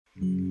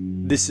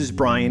This is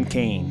Brian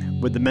Kane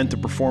with the Mental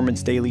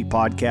Performance Daily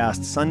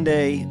Podcast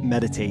Sunday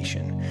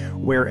Meditation,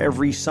 where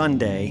every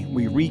Sunday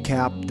we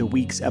recap the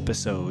week's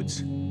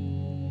episodes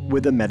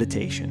with a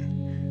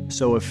meditation.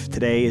 So if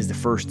today is the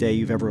first day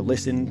you've ever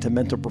listened to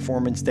Mental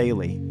Performance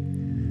Daily,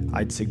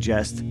 I'd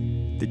suggest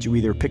that you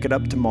either pick it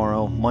up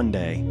tomorrow,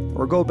 Monday,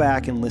 or go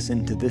back and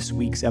listen to this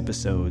week's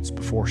episodes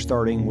before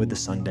starting with the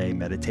Sunday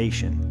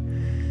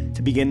meditation.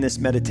 To begin this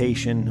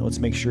meditation, let's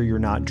make sure you're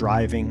not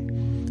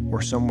driving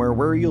or somewhere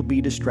where you'll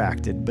be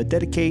distracted, but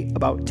dedicate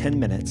about 10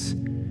 minutes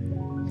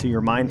to your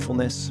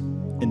mindfulness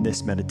in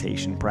this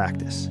meditation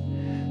practice.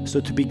 So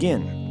to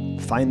begin,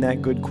 find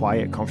that good,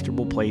 quiet,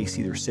 comfortable place,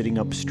 either sitting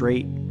up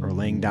straight or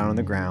laying down on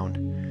the ground,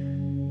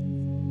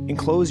 and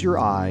close your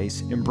eyes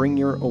and bring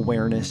your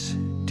awareness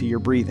to your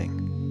breathing.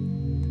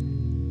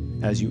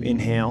 As you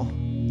inhale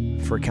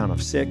for a count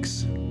of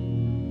 6,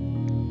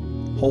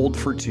 hold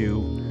for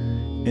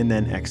 2, and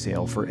then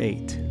exhale for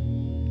 8.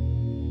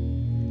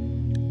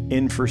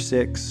 In for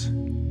 6,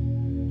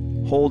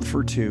 hold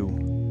for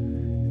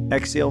 2,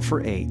 exhale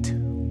for 8,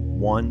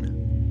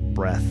 one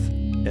breath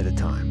at a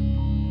time.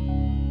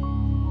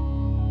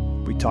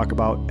 We talk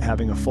about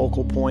having a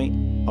focal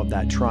point of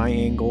that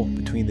triangle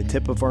between the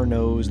tip of our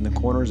nose and the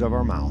corners of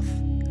our mouth.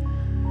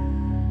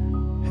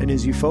 And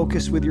as you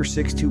focus with your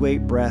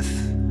 6-8 breath,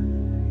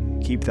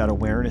 keep that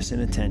awareness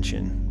and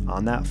attention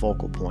on that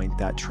focal point,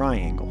 that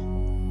triangle.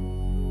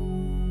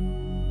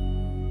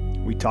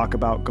 We talk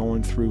about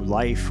going through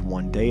life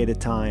one day at a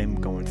time,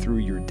 going through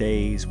your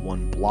days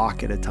one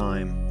block at a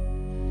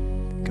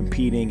time,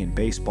 competing in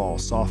baseball,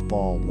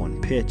 softball, one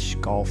pitch,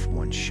 golf,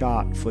 one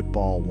shot,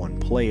 football, one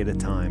play at a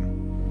time.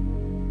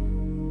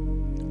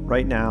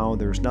 Right now,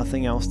 there's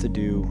nothing else to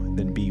do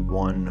than be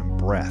one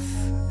breath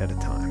at a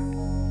time.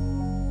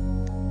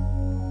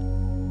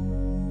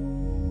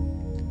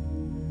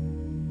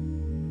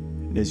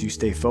 And as you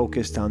stay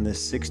focused on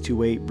this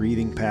 6-8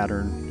 breathing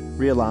pattern,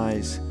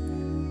 realize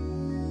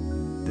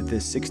that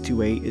this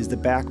 6-8 is the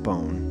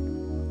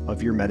backbone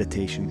of your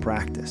meditation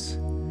practice.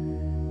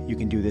 You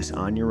can do this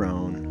on your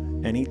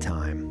own,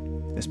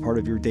 anytime, as part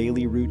of your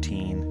daily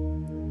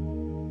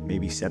routine.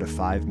 Maybe set a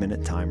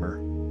 5-minute timer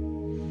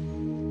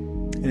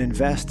and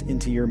invest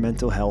into your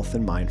mental health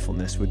and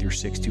mindfulness with your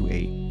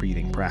 6-8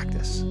 breathing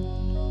practice.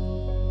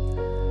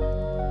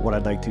 What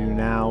I'd like to do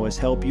now is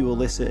help you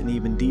elicit an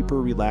even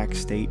deeper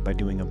relaxed state by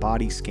doing a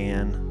body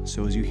scan.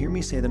 So as you hear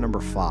me say the number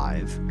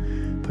 5,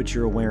 put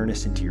your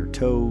awareness into your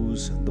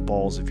toes, the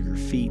balls of your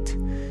feet,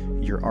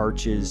 your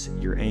arches,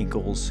 your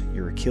ankles,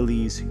 your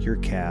Achilles, your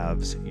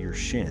calves, your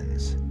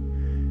shins,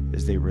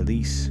 as they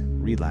release,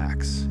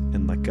 relax,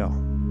 and let go.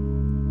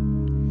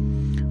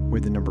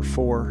 With the number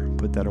 4,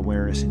 put that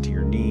awareness into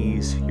your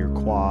knees, your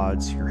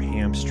quads, your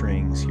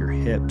hamstrings, your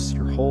hips,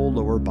 your whole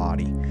lower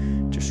body.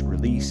 Just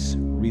release,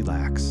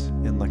 relax,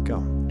 and let go.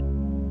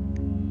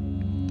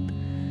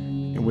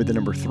 And with the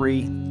number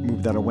 3,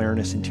 move that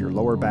awareness into your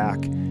lower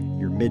back,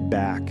 your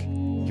mid-back,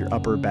 your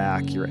upper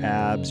back, your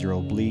abs, your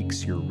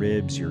obliques, your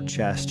ribs, your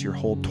chest, your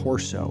whole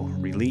torso.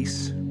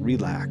 Release,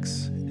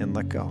 relax, and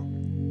let go.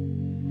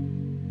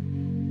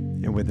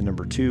 And with the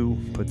number 2,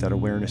 put that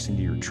awareness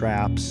into your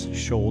traps,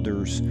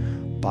 shoulders,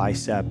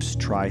 biceps,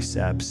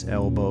 triceps,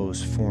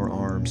 elbows,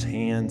 forearms,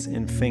 hands,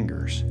 and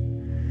fingers.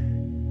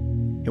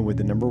 And with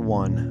the number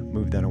 1,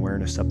 move that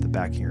awareness up the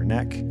back of your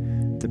neck,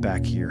 the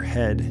back of your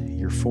head,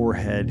 your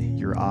forehead,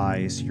 your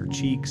eyes, your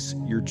cheeks,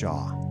 your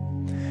jaw.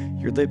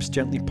 Your lips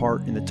gently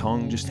part and the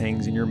tongue just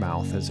hangs in your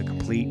mouth as a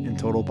complete and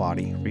total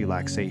body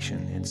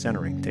relaxation and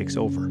centering takes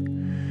over.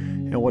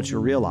 And what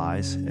you'll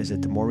realize is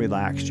that the more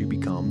relaxed you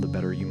become, the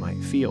better you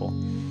might feel.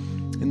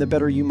 And the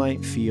better you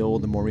might feel,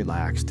 the more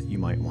relaxed you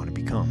might want to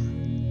become.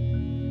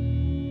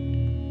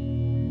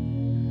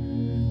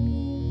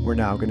 We're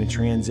now going to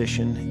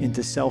transition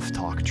into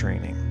self-talk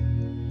training.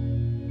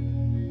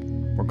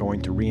 We're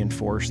going to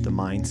reinforce the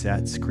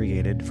mindsets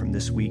created from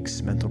this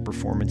week's Mental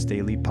Performance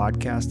Daily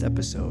podcast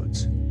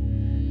episodes.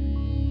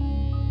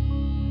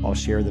 I'll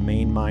share the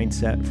main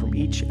mindset from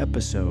each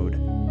episode. I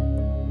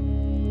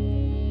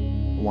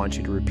want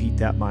you to repeat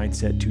that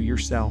mindset to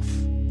yourself.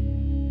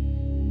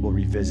 We'll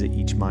revisit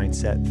each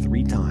mindset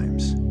 3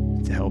 times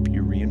to help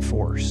you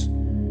reinforce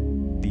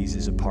these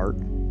as a part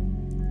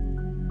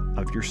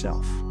of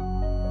yourself.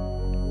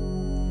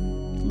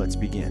 Let's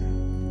begin.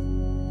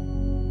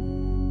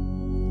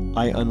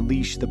 I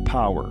unleash the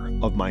power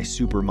of my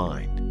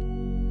supermind.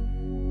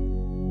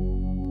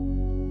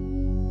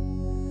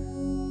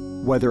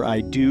 Whether I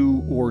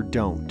do or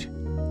don't,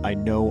 I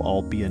know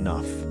I'll be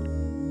enough.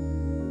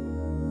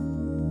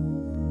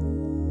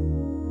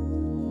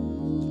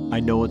 I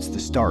know it's the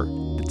start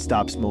that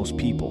stops most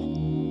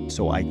people,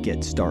 so I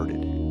get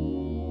started.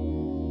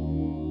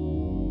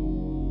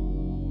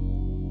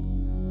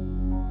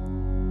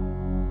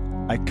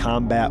 I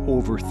combat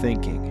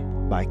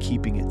overthinking by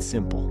keeping it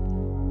simple.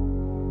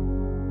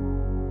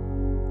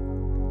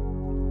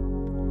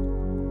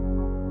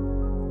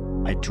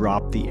 I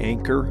drop the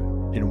anchor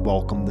and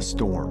welcome the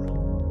storm.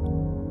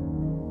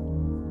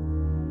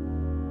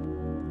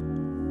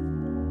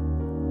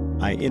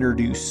 I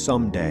introduce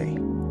someday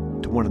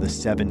to one of the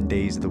 7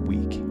 days of the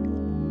week.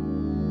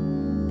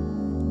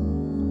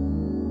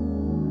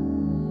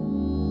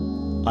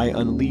 I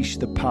unleash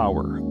the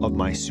power of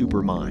my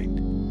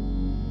supermind.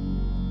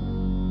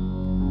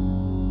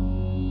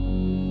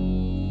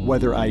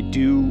 Whether I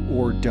do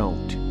or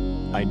don't,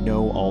 I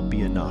know I'll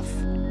be enough.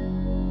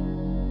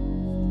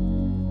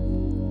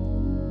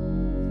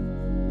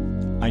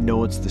 I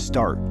know it's the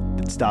start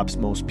that stops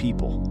most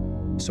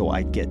people, so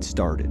I get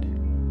started.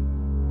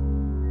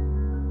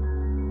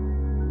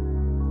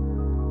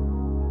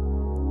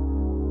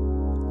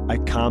 I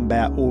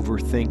combat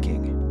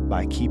overthinking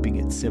by keeping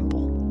it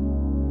simple.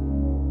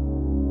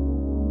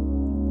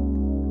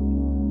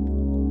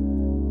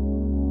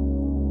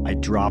 I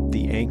drop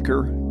the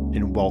anchor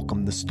and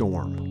welcome the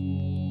storm.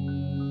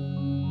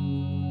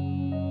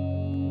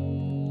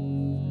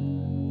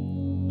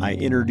 I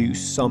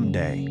introduce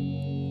someday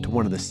to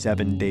one of the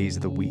 7 days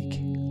of the week.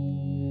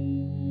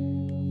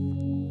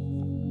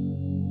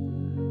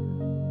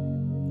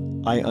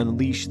 I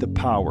unleash the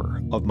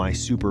power of my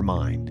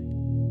supermind.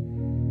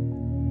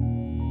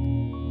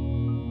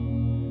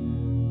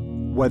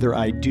 Whether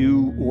I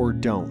do or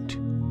don't,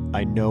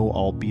 I know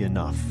I'll be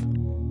enough.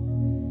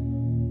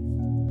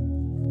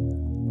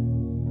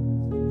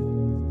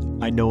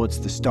 I know it's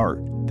the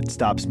start that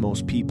stops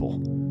most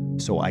people,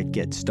 so I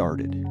get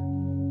started.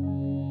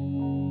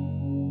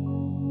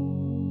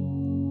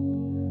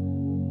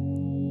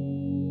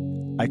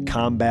 I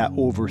combat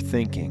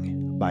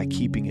overthinking by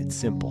keeping it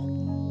simple.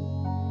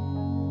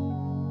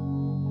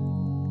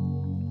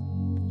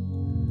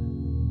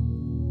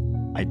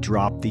 I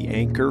drop the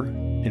anchor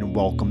and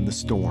welcome the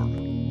storm.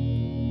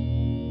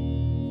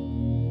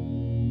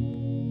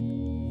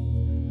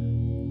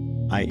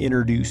 I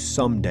introduce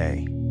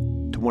someday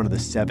to one of the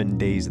 7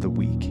 days of the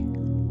week.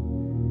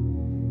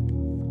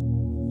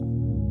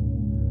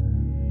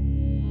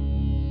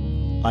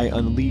 I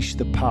unleash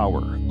the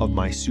power of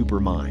my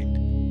supermind.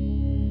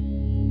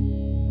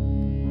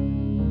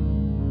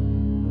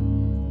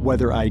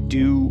 Whether I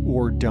do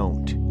or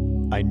don't,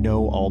 I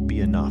know I'll be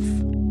enough.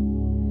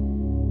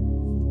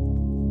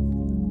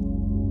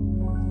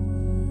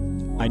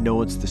 I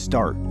know it's the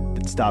start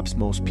that stops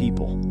most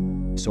people,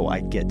 so I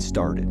get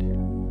started.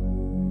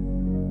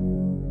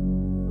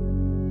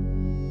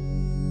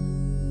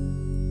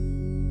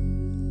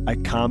 I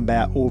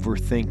combat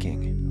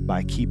overthinking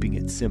by keeping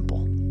it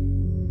simple.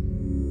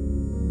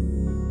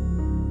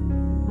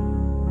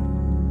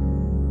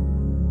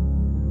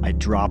 I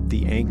drop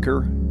the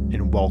anchor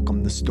and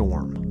welcome the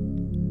storm.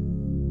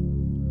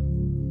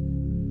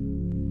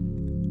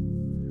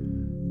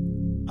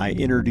 I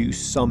introduce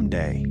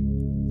someday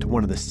to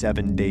one of the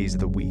 7 days of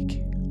the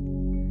week.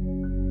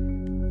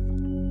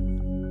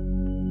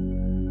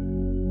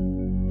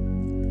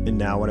 And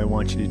now what I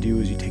want you to do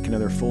is you take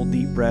another full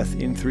deep breath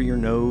in through your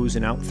nose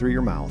and out through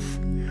your mouth.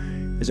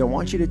 Is I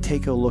want you to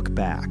take a look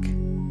back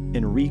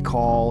and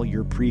recall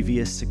your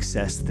previous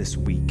success this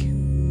week.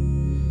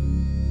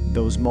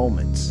 Those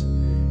moments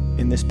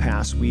in this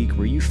past week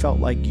where you felt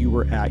like you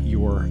were at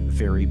your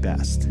very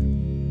best.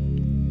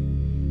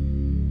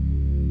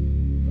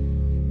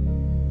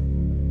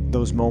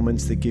 Those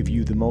moments that give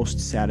you the most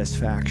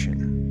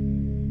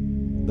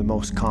satisfaction, the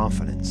most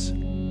confidence,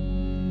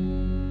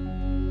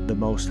 the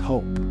most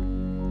hope.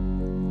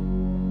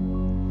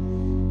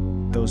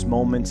 Those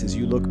moments as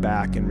you look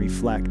back and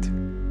reflect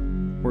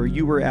where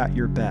you were at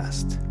your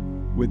best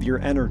with your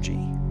energy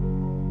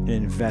and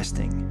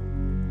investing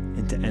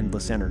into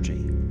endless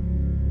energy.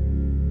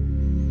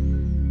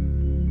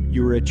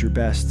 You were at your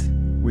best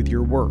with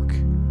your work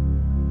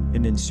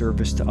and in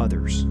service to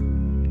others.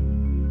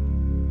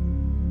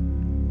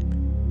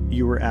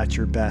 You were at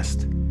your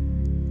best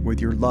with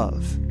your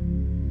love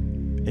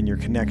and your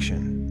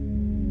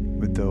connection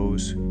with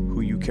those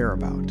who you care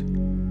about.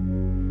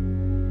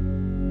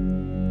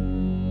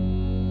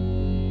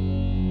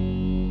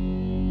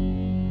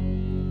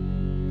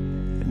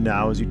 And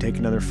now, as you take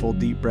another full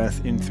deep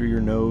breath in through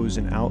your nose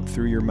and out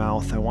through your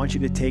mouth, I want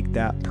you to take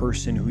that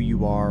person who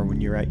you are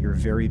when you're at your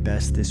very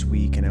best this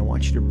week, and I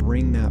want you to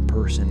bring that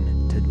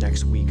person to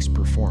next week's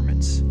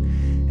performance.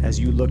 As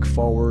you look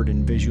forward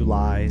and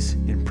visualize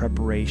in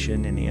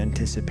preparation and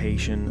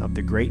anticipation of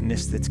the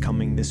greatness that's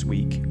coming this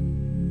week,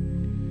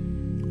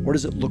 what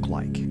does it look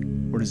like?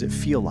 What does it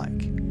feel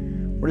like?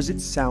 What does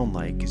it sound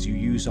like as you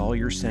use all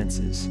your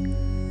senses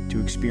to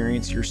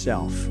experience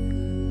yourself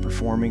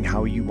performing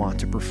how you want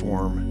to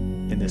perform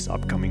in this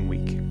upcoming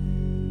week?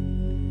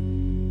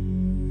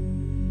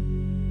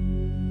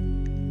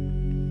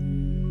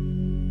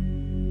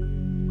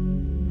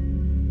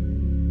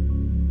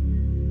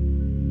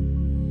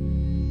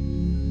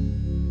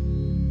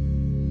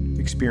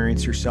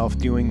 Experience yourself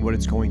doing what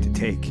it's going to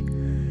take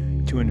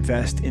to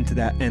invest into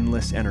that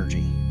endless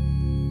energy.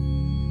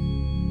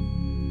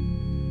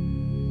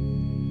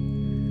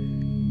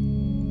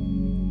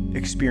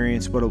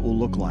 Experience what it will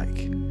look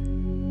like,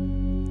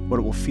 what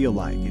it will feel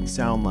like and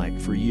sound like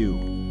for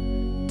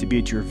you to be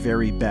at your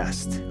very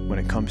best when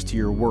it comes to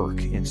your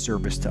work in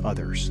service to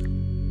others.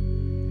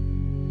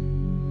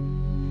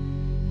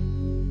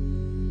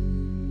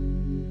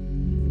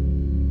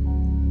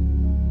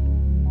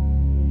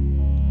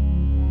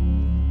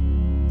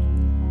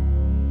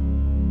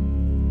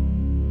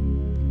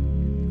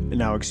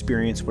 now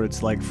experience what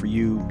it's like for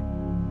you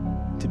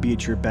to be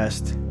at your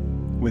best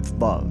with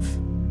love,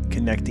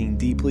 connecting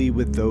deeply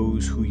with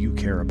those who you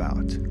care about.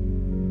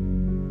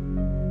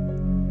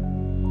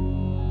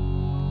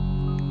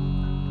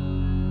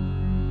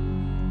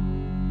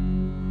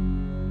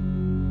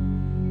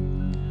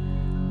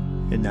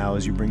 And now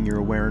as you bring your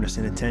awareness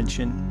and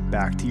attention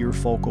back to your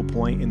focal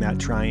point in that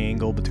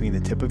triangle between the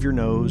tip of your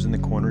nose and the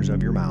corners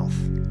of your mouth,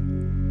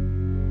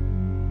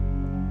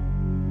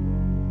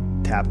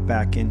 tap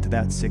back into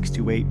that 6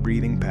 to 8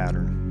 breathing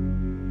pattern.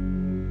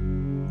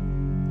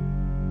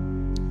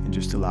 And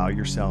just allow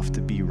yourself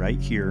to be right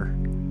here,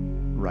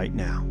 right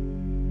now.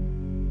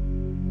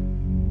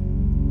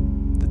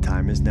 The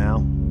time is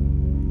now.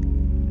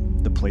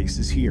 The place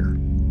is here.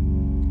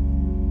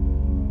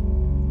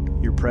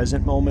 Your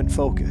present moment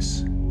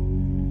focus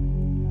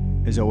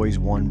is always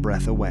one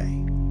breath away.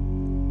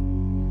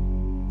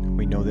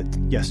 We know that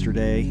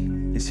yesterday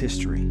is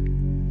history.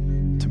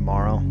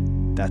 Tomorrow,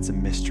 that's a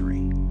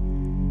mystery.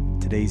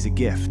 Today's a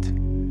gift.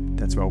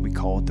 That's why we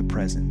call it the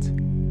present.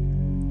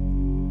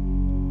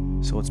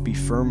 So let's be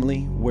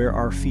firmly where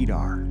our feet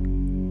are.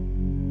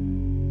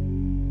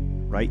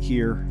 Right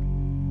here,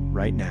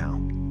 right now.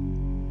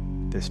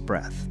 This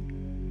breath.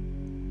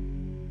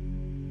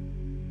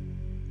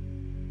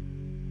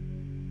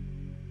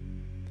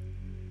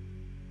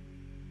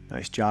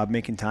 Nice job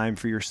making time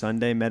for your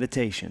Sunday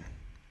meditation.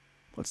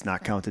 Let's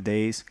not count the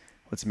days.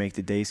 Let's make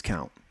the days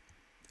count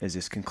as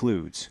this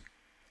concludes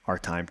our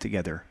time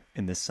together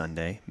in this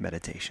Sunday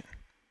meditation.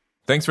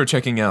 Thanks for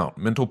checking out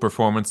Mental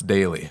Performance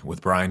Daily with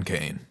Brian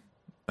Cain,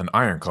 an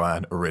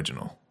Ironclad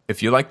original.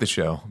 If you like the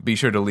show, be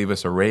sure to leave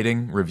us a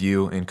rating,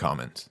 review, and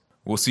comment.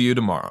 We'll see you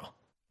tomorrow.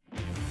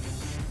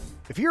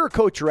 If you're a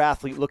coach or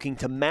athlete looking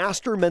to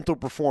master mental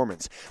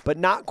performance, but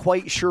not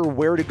quite sure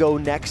where to go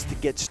next to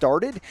get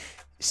started,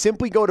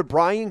 simply go to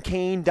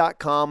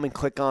briancain.com and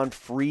click on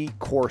free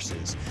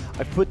courses.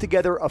 I've put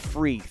together a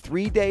free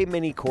 3-day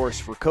mini course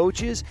for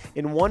coaches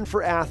and one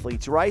for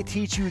athletes where I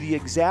teach you the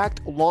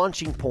exact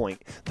launching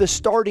point, the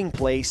starting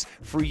place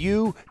for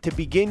you to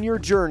begin your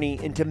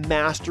journey into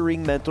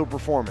mastering mental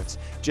performance.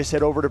 Just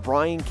head over to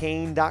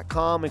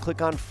briancain.com and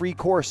click on free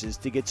courses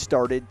to get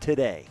started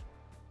today.